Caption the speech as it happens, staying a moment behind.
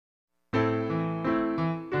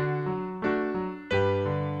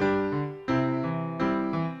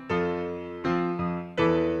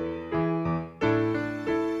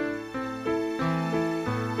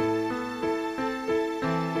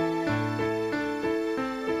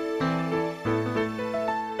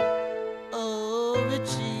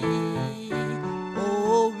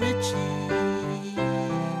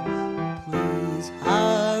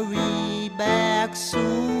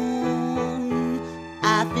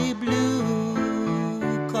be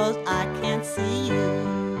blue, 'cause I can't see you.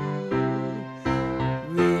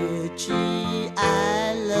 Richie,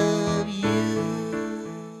 I love you.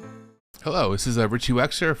 Hello, this is Richie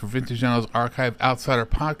Wexler for Vintage Journal's Archive Outsider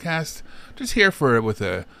Podcast. Just here with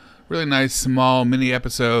a really nice small mini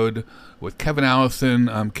episode with Kevin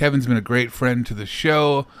Allison. Kevin's been a great friend to the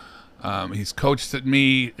show. He's coached at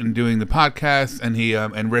me in doing the podcast, and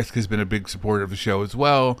and Risk has been a big supporter of the show as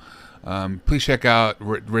well. Please check out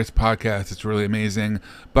Risk podcast; it's really amazing.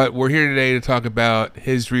 But we're here today to talk about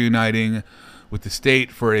his reuniting with the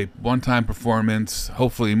state for a one-time performance,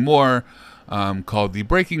 hopefully more, called the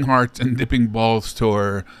Breaking Hearts and Dipping Balls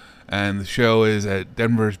Tour, and the show is at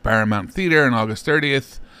Denver's Paramount Theater on August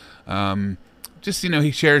 30th.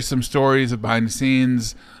 He shares some stories of behind the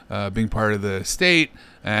scenes, being part of the state,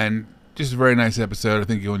 and just a very nice episode. I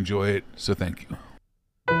think you'll enjoy it, so thank you.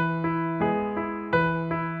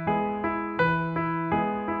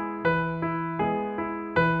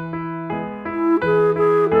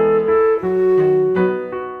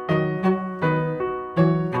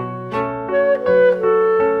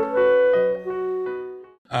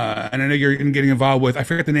 And I know you're getting involved with, I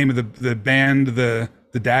forget the name of the band, the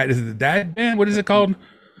dad, is it the dad band? What is it called?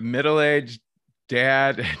 Middle-aged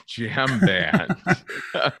dad jam band.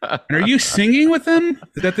 And are you singing with them?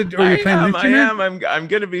 Is that or are you playing an instrument? I'm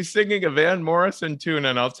going to be singing a Van Morrison tune,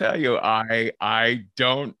 and I'll tell you, I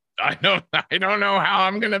don't know how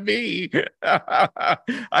I'm going to be. I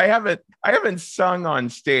haven't sung on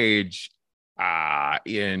stage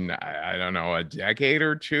in I don't know, a decade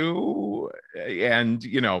or two, and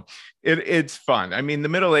it's fun. I mean, the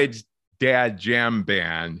Middle-aged dad jam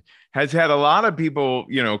band has had a lot of people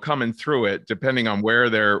coming through it depending on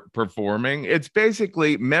where they're performing. It's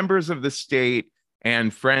basically members of the state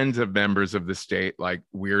and friends of members of the state, like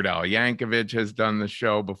Weird Al Yankovic has done the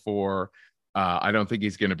show before. I don't think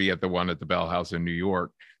he's going to be at the one at the Bell House in New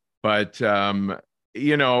York, but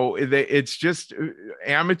it's just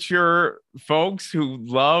amateur folks who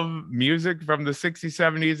love music from the 60s,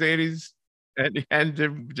 70s, 80s, and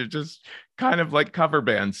to just kind of like cover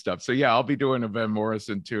band stuff. So yeah, I'll be doing a Van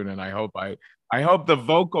Morrison tune, and I hope the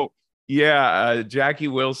vocal, Jackie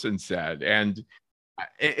Wilson said, and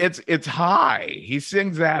it's high. He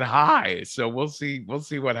sings that high, so we'll see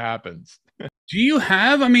what happens. Do you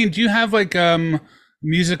have like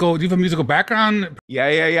musical? Do you have a musical background?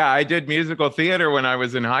 Yeah. I did musical theater when I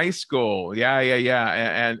was in high school. Yeah.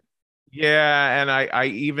 And I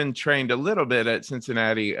even trained a little bit at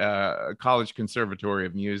Cincinnati College Conservatory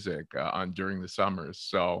of Music during the summers.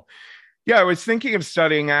 So, yeah, I was thinking of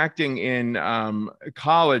studying acting in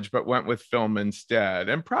college, but went with film instead,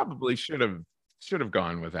 and probably should have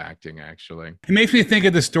gone with acting. Actually, it makes me think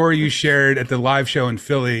of the story you shared at the live show in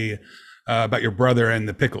Philly. About your brother and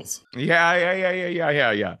the pickles. Yeah.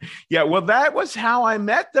 Well, that was how I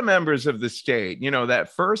met the members of the state.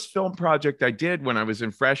 That first film project I did when I was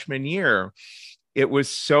in freshman year, it was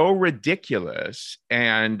so ridiculous.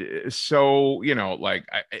 And so,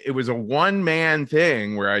 it was a one-man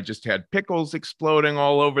thing where I just had pickles exploding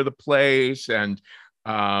all over the place. And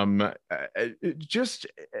just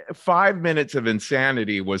 5 minutes of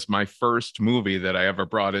insanity was my first movie that I ever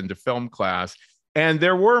brought into film class. And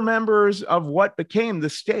there were members of what became the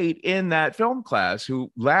state in that film class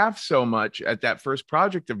who laughed so much at that first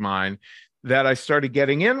project of mine that I started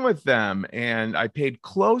getting in with them. And I paid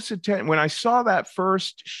close attention. When I saw that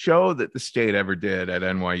first show that the state ever did at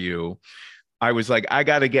NYU, I was like, I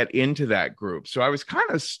got to get into that group. So I was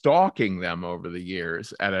kind of stalking them over the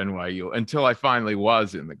years at NYU until I finally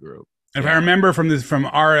was in the group. If I remember from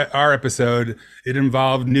our episode, it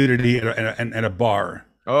involved nudity at a bar.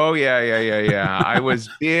 Oh yeah. I was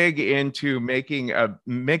big into making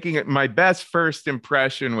it my best first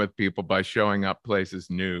impression with people by showing up places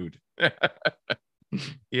nude.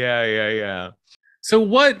 Yeah. So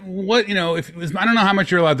what if it was, I don't know how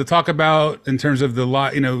much you're allowed to talk about in terms of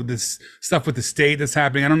this stuff with the state that's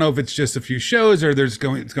happening. I don't know if it's just a few shows or it's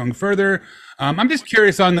going further. I'm just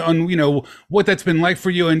curious on what that's been like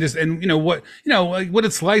for you, and what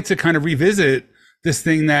it's like to kind of revisit this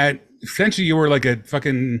thing that essentially you were like a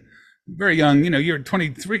fucking very young, you're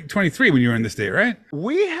 23 when you were in the state, right?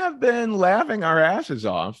 We have been laughing our asses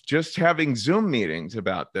off just having Zoom meetings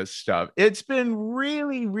about this stuff. It's been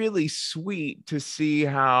really, really sweet to see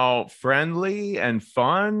how friendly and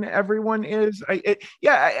fun everyone is.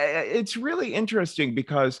 It's really interesting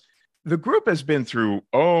because the group has been through,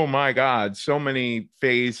 oh my God, so many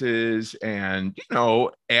phases and,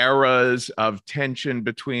 eras of tension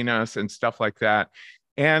between us and stuff like that.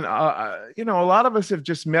 And a lot of us have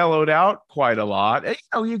just mellowed out quite a lot. And,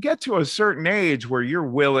 you get to a certain age where you're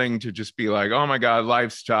willing to just be like, oh my God,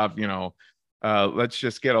 life's tough, let's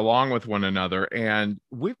just get along with one another. And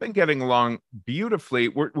we've been getting along beautifully.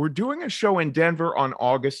 We're doing a show in Denver on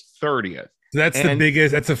August 30th. So that's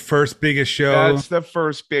the first biggest show. That's the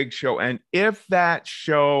first big show. And if that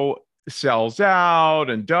show sells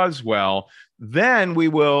out and does well, then we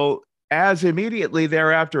will, as immediately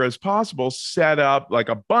thereafter as possible, set up like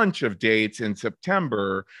a bunch of dates in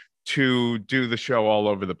September to do the show all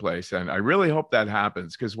over the place. And I really hope that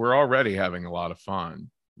happens because we're already having a lot of fun.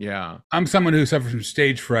 Yeah. I'm someone who suffers from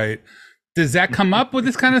stage fright. Does that come up with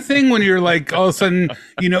this kind of thing when you're like all of a sudden,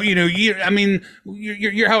 this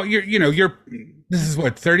is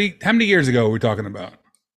what, 30, how many years ago are we talking about?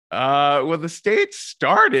 Well, the state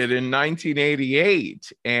started in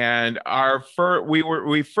 1988, and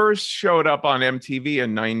we first showed up on MTV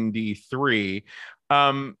in 93.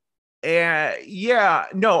 And yeah,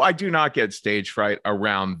 no, I do not get stage fright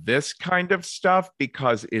around this kind of stuff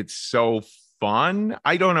because it's so fun.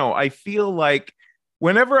 I don't know. I feel like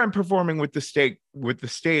whenever I'm performing with the state,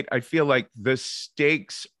 I feel like the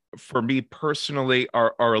stakes for me personally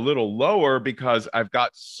are a little lower because I've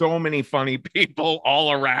got so many funny people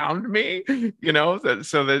all around me,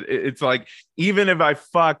 so that it's like, even if I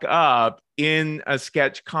fuck up in a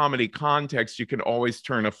sketch comedy context, you can always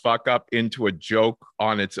turn a fuck up into a joke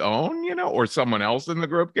on its own, or someone else in the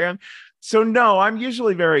group can. So no, I'm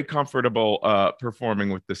usually very comfortable performing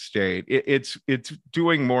with the state. It's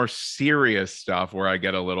doing more serious stuff where I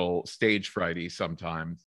get a little stage frighty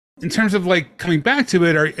sometimes. In terms of like coming back to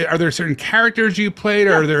it, are there certain characters you played,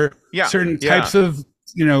 or are there certain types of,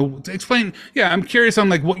 explain? Yeah, I'm curious on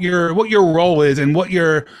like what your role is and what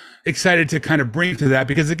you're excited to kind of bring to that,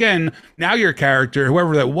 because again, now your character,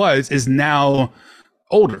 whoever that was, is now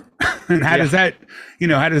older. And how does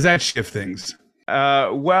that shift things?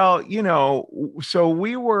 Well, so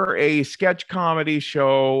we were a sketch comedy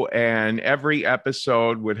show, and every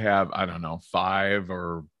episode would have, I don't know, 5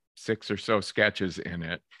 or 6 or so sketches in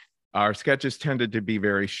it. Our sketches tended to be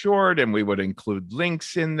very short, and we would include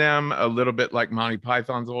links in them, a little bit like Monty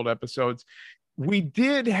Python's old episodes. We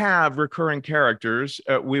did have recurring characters.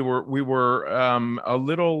 We were a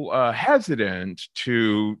little hesitant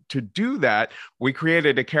to do that. We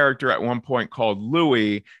created a character at one point called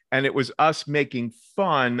Louie, and it was us making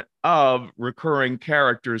fun of recurring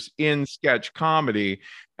characters in sketch comedy.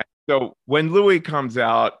 So when Louie comes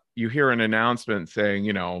out, you hear an announcement saying,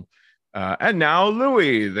 and now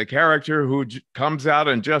Louie, the character who comes out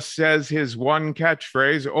and just says his one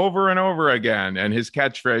catchphrase over and over again. And his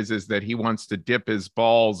catchphrase is that he wants to dip his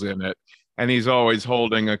balls in it. And he's always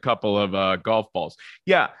holding a couple of golf balls.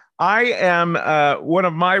 Yeah, I am, one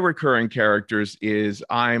of my recurring characters is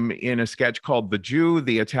I'm in a sketch called The Jew,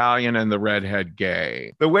 the Italian, and the Redhead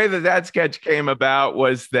Gay. The way that sketch came about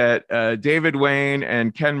was that David Wayne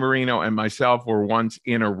and Ken Marino and myself were once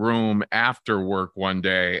in a room after work one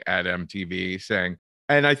day at MTV saying,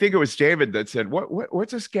 and I think it was David that said,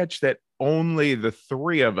 what's a sketch that only the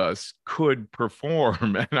 3 of us could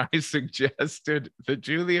perform? And I suggested The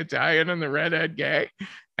Jew, the Italian, and the Redhead Gay.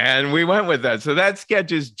 And we went with that. So that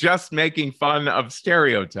sketch is just making fun of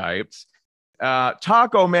stereotypes.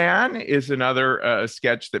 Taco Man is another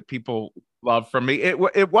sketch that people love from me.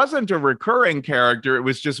 It wasn't a recurring character. It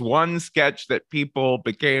was just one sketch that people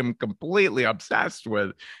became completely obsessed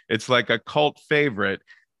with. It's like a cult favorite.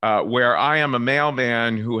 Where I am a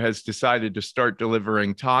mailman who has decided to start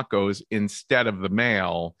delivering tacos instead of the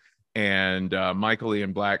mail. And Michael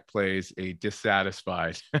Ian Black plays a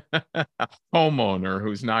dissatisfied homeowner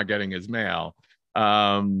who's not getting his mail.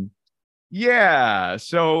 Yeah,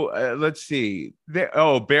 so let's see.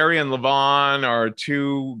 Barry and Levon are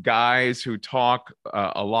 2 guys who talk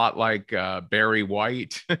a lot like Barry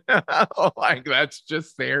White. Like that's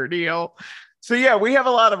just their deal. So yeah, we have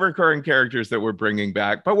a lot of recurring characters that we're bringing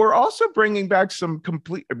back, but we're also bringing back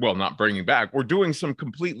not bringing back, we're doing some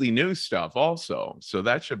completely new stuff also. So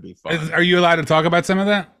that should be fun. Are you allowed to talk about some of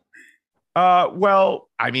that? Well,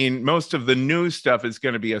 I mean, most of the new stuff is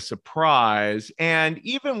going to be a surprise. And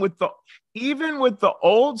even with the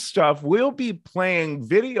old stuff, we'll be playing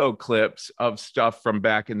video clips of stuff from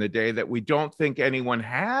back in the day that we don't think anyone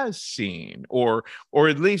has seen, or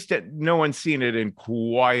at least no one's seen it in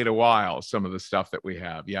quite a while. Some of the stuff that we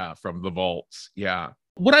have, from the vaults. Yeah.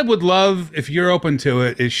 What I would love, if you're open to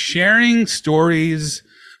it, is sharing stories,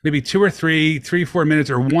 maybe 2 or 3, 4 minutes,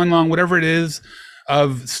 or one long, whatever it is,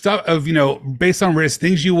 of stuff based on risk,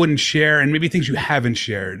 things you wouldn't share, and maybe things you haven't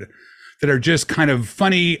shared that are just kind of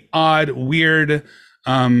funny, odd, weird.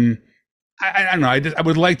 I I don't know. I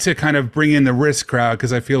would like to kind of bring in the Risk crowd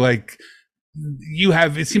because I feel like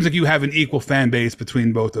it seems like you have an equal fan base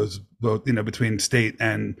between both, between State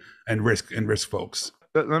and Risk folks.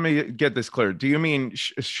 Let me get this clear. Do you mean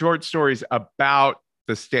short stories about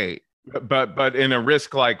the state, but in a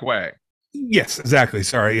Risk-like way? Yes, exactly.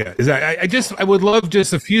 Sorry. Yeah. I would love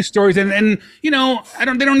just a few stories and they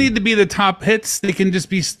don't need to be the top hits. They can just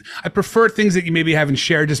be, I prefer things that you maybe haven't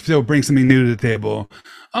shared just to bring something new to the table.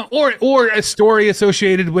 Or a story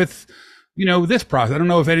associated with, this process. I don't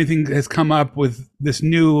know if anything has come up with this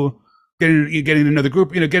new getting another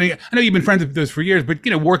group, I know you've been friends with those for years, but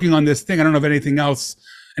working on this thing, I don't know if anything else,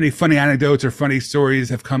 any funny anecdotes or funny stories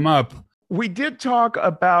have come up. We did talk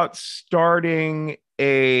about starting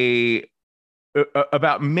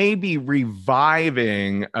about maybe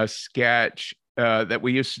reviving a sketch that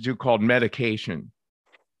we used to do called Medication.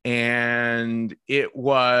 And it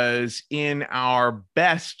was in our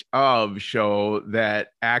best of show that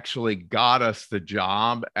actually got us the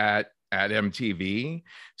job at MTV.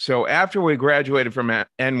 So after we graduated from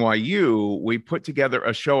NYU, we put together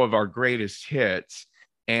a show of our greatest hits.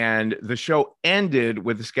 And the show ended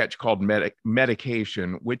with a sketch called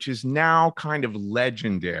Medication, which is now kind of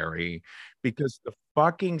legendary because the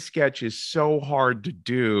fucking sketch is so hard to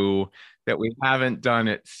do that we haven't done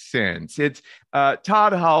it since. It's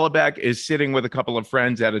Todd Hollebeck is sitting with a couple of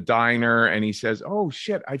friends at a diner and he says, "Oh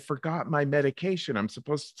shit, I forgot my medication. I'm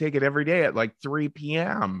supposed to take it every day at like 3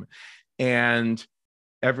 p.m. And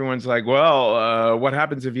everyone's like, "Well, what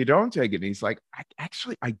happens if you don't take it?" And he's like,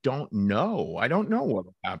 I don't know. I don't know what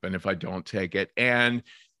will happen if I don't take it. And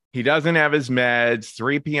he doesn't have his meds.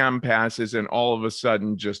 3 p.m. passes, and all of a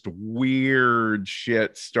sudden, just weird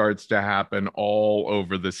shit starts to happen all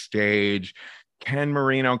over the stage. Ken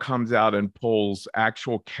Marino comes out and pulls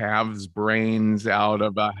actual calves' brains out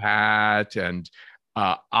of a hat, and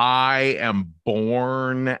I am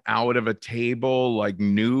born out of a table, like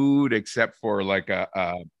nude, except for like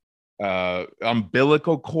a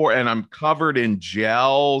umbilical cord, and I'm covered in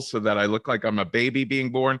gel so that I look like I'm a baby being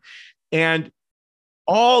born. And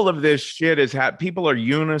all of this shit is people are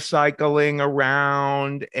unicycling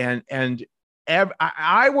around, and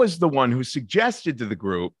I was the one who suggested to the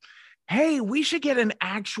group, "Hey, we should get an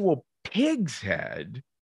actual pig's head."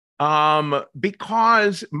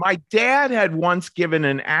 Because my dad had once given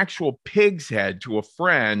an actual pig's head to a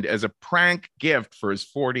friend as a prank gift for his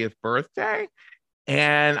 40th birthday.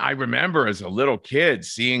 And I remember as a little kid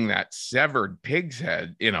seeing that severed pig's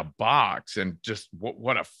head in a box and just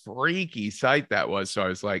what a freaky sight that was. So I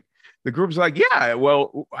was like, the group's like, "Yeah,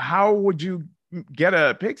 well, how would you get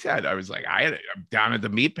a pig's head?" I was like, I'm down at the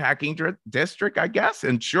meatpacking district, I guess.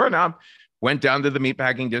 And sure enough, went down to the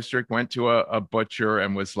meatpacking district, went to a butcher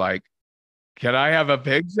and was like, "Can I have a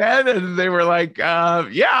pig's head?" And they were like,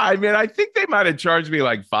 "Yeah." I mean, I think they might have charged me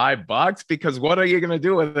like $5 because what are you going to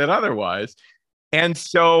do with it otherwise? And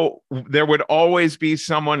so there would always be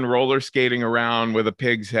someone roller skating around with a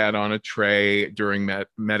pig's head on a tray during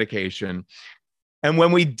medication. And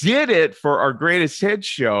when we did it for our greatest hits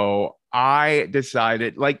show, I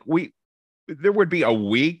decided there would be a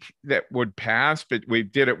week that would pass, but we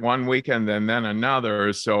did it one weekend and then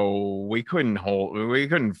another. So we couldn't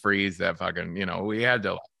freeze that fucking, we had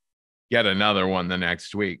to get another one the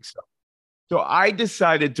next week. So I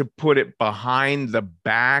decided to put it behind the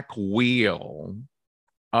back wheel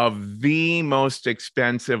of the most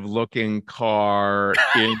expensive looking car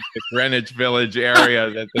in the Greenwich Village area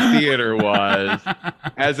that the theater was,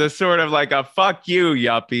 as a sort of like a "fuck you,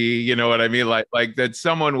 yuppie," you know what I mean? Like that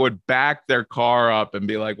someone would back their car up and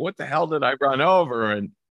be like, "What the hell did I run over?" And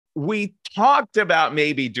we talked about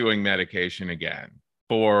maybe doing Medication again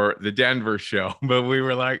for the Denver show, but we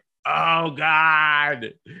were like, "Oh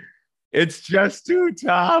God, it's just too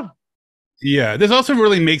tough." Yeah, this also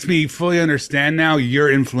really makes me fully understand now your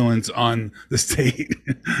influence on the state.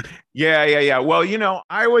 Yeah. Well,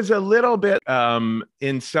 I was a little bit,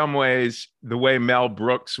 in some ways, the way Mel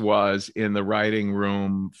Brooks was in the writing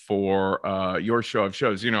room for your show of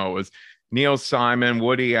shows. It was Neil Simon,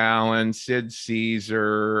 Woody Allen, Sid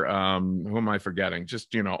Caesar, who am I forgetting?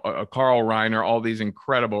 Just, Carl Reiner, all these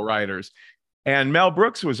incredible writers. And Mel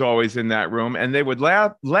Brooks was always in that room, and they would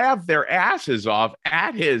laugh their asses off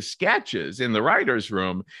at his sketches in the writer's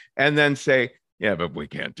room and then say, "Yeah, but we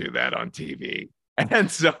can't do that on TV."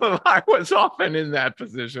 And so I was often in that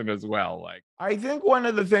position as well. Like, I think one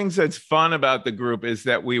of the things that's fun about the group is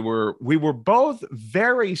that we were both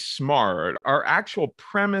very smart. Our actual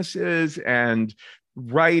premises and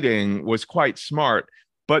writing was quite smart.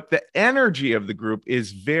 But the energy of the group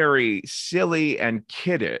is very silly and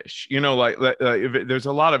kiddish. Like there's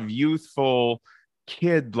a lot of youthful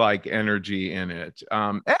kid-like energy in it.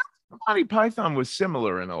 And Monty Python was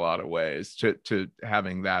similar in a lot of ways to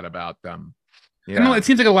having that about them. I know Yeah. it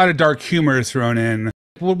seems like a lot of dark humor is thrown in.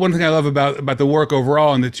 One thing I love about the work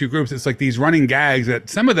overall in the two groups, it's like these running gags that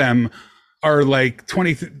some of them are like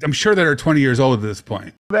 20, I'm sure that are 20 years old at this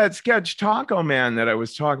point. That sketch Taco Man that I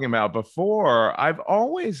was talking about before, I've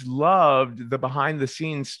always loved the behind the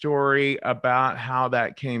scenes story about how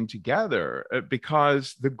that came together,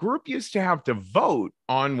 because the group used to have to vote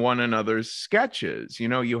on one another's sketches. You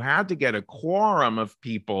know, you had to get a quorum of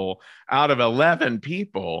people out of 11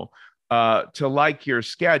 people to like your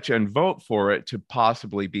sketch and vote for it to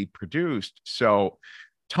possibly be produced. So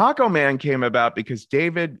Taco Man came about because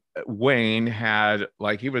David Wayne had,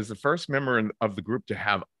 like, he was the first member of the group to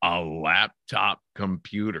have a laptop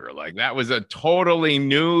computer. Like, that was a totally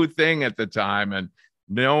new thing at the time, and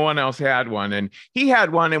no one else had one. And he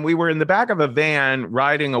had one, and we were in the back of a van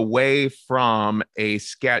riding away from a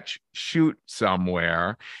sketch shoot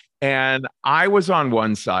somewhere. And I was on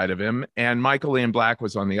one side of him, and Michael Ian Black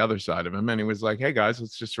was on the other side of him. And he was like, "Hey guys,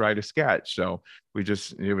 let's just write a sketch." So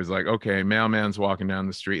it was like, okay, mailman's walking down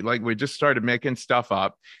the street. Like, we just started making stuff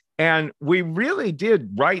up. And we really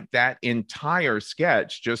did write that entire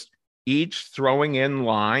sketch, just each throwing in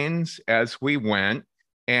lines as we went.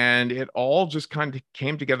 And it all just kind of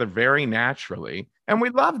came together very naturally. And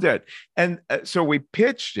we loved it. And so we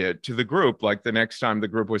pitched it to the group. Like, the next time the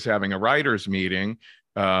group was having a writer's meeting,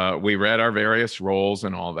 we read our various roles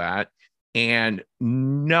and all that. And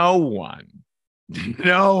no one,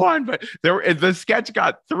 but the sketch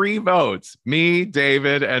got 3 votes: me,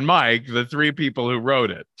 David, and Mike, the 3 people who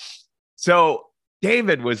wrote it. So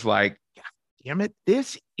David was like, "Damn it,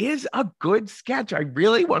 this is a good sketch. I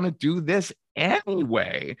really want to do this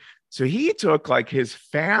anyway." So he took, like, his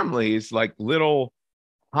family's, like, little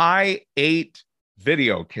high 8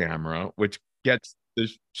 video camera, which gets the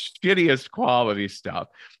shittiest quality stuff,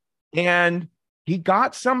 and he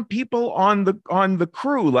got some people on the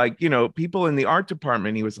crew, like, you know, people in the art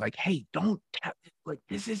department. He was like, "Hey, don't, like,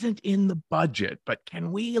 this isn't in the budget, but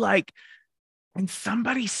can we, like, can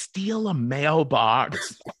somebody steal a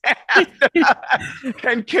mailbox?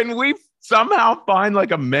 And can we somehow find,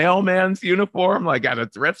 like, a mailman's uniform, like, at a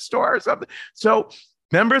thrift store or something?" So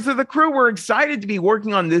members of the crew were excited to be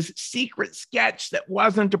working on this secret sketch that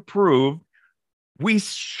wasn't approved. We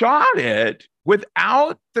shot it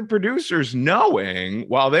without the producers knowing.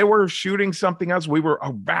 While they were shooting something else, we were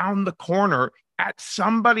around the corner at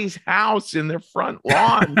somebody's house in their front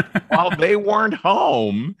lawn while they weren't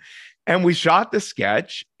home. And we shot the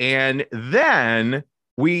sketch, and then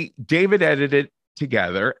David edited it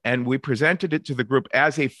together, and we presented it to the group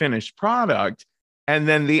as a finished product. And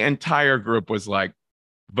then the entire group was like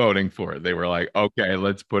voting for it. They were like, "Okay,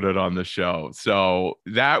 let's put it on the show." So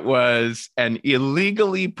that was an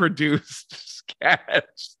illegally produced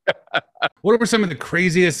sketch. What were some of the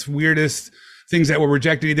craziest, weirdest things that were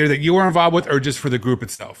rejected, either that you were involved with or just for the group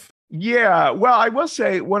itself? Yeah, well, I will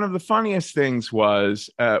say one of the funniest things was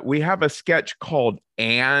we have a sketch called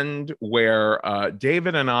 "And," where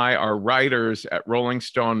David and I are writers at Rolling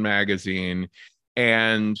Stone magazine,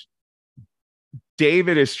 and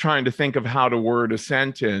David is trying to think of how to word a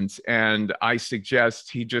sentence, and I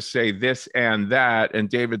suggest he just say this and that, and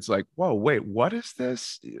David's like, "Whoa, wait, what is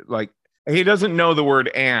this?" Like, he doesn't know the word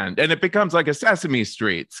 "and," and it becomes like a Sesame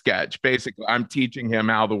Street sketch. Basically, I'm teaching him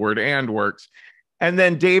how the word "and" works. And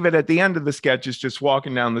then David at the end of the sketch is just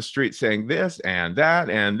walking down the street saying this and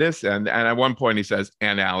that and this. And at one point he says,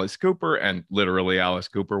 "And Alice Cooper," and literally Alice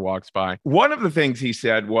Cooper walks by. One of the things he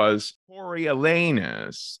said was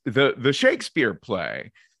Coriolanus, the Shakespeare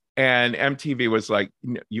play. And MTV was like,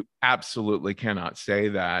 "You absolutely cannot say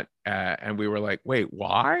that." And we were like, "Wait,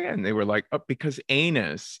 why?" And they were like, "Oh, because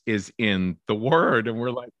anus is in the word." And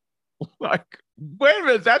we're like, "Wait a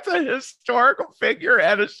minute, that's a historical figure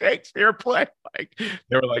at a Shakespeare play." Like,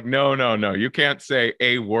 they were like, "No, no, no, you can't say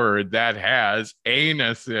a word that has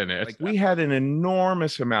anus in it." Like, we had an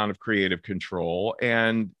enormous amount of creative control,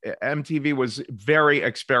 and MTV was very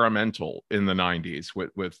experimental in the 90s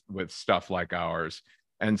with stuff like ours.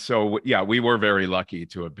 And so, yeah, we were very lucky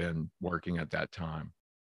to have been working at that time.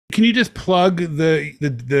 Can you just plug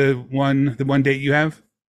the one date you have?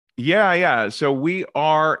 Yeah. So we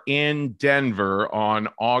are in Denver on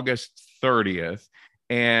August 30th,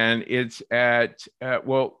 and it's at,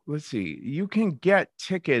 well, let's see. You can get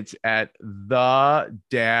tickets at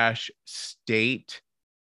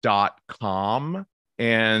the-state.com.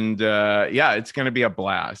 And yeah, it's going to be a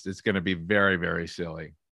blast. It's going to be very, very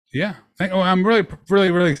silly. Yeah. I'm really,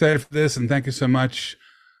 really, really excited for this, and thank you so much.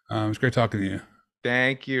 It's great talking to you.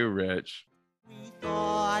 Thank you, Rich.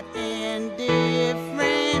 Thought in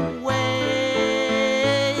different ways.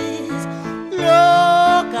 Love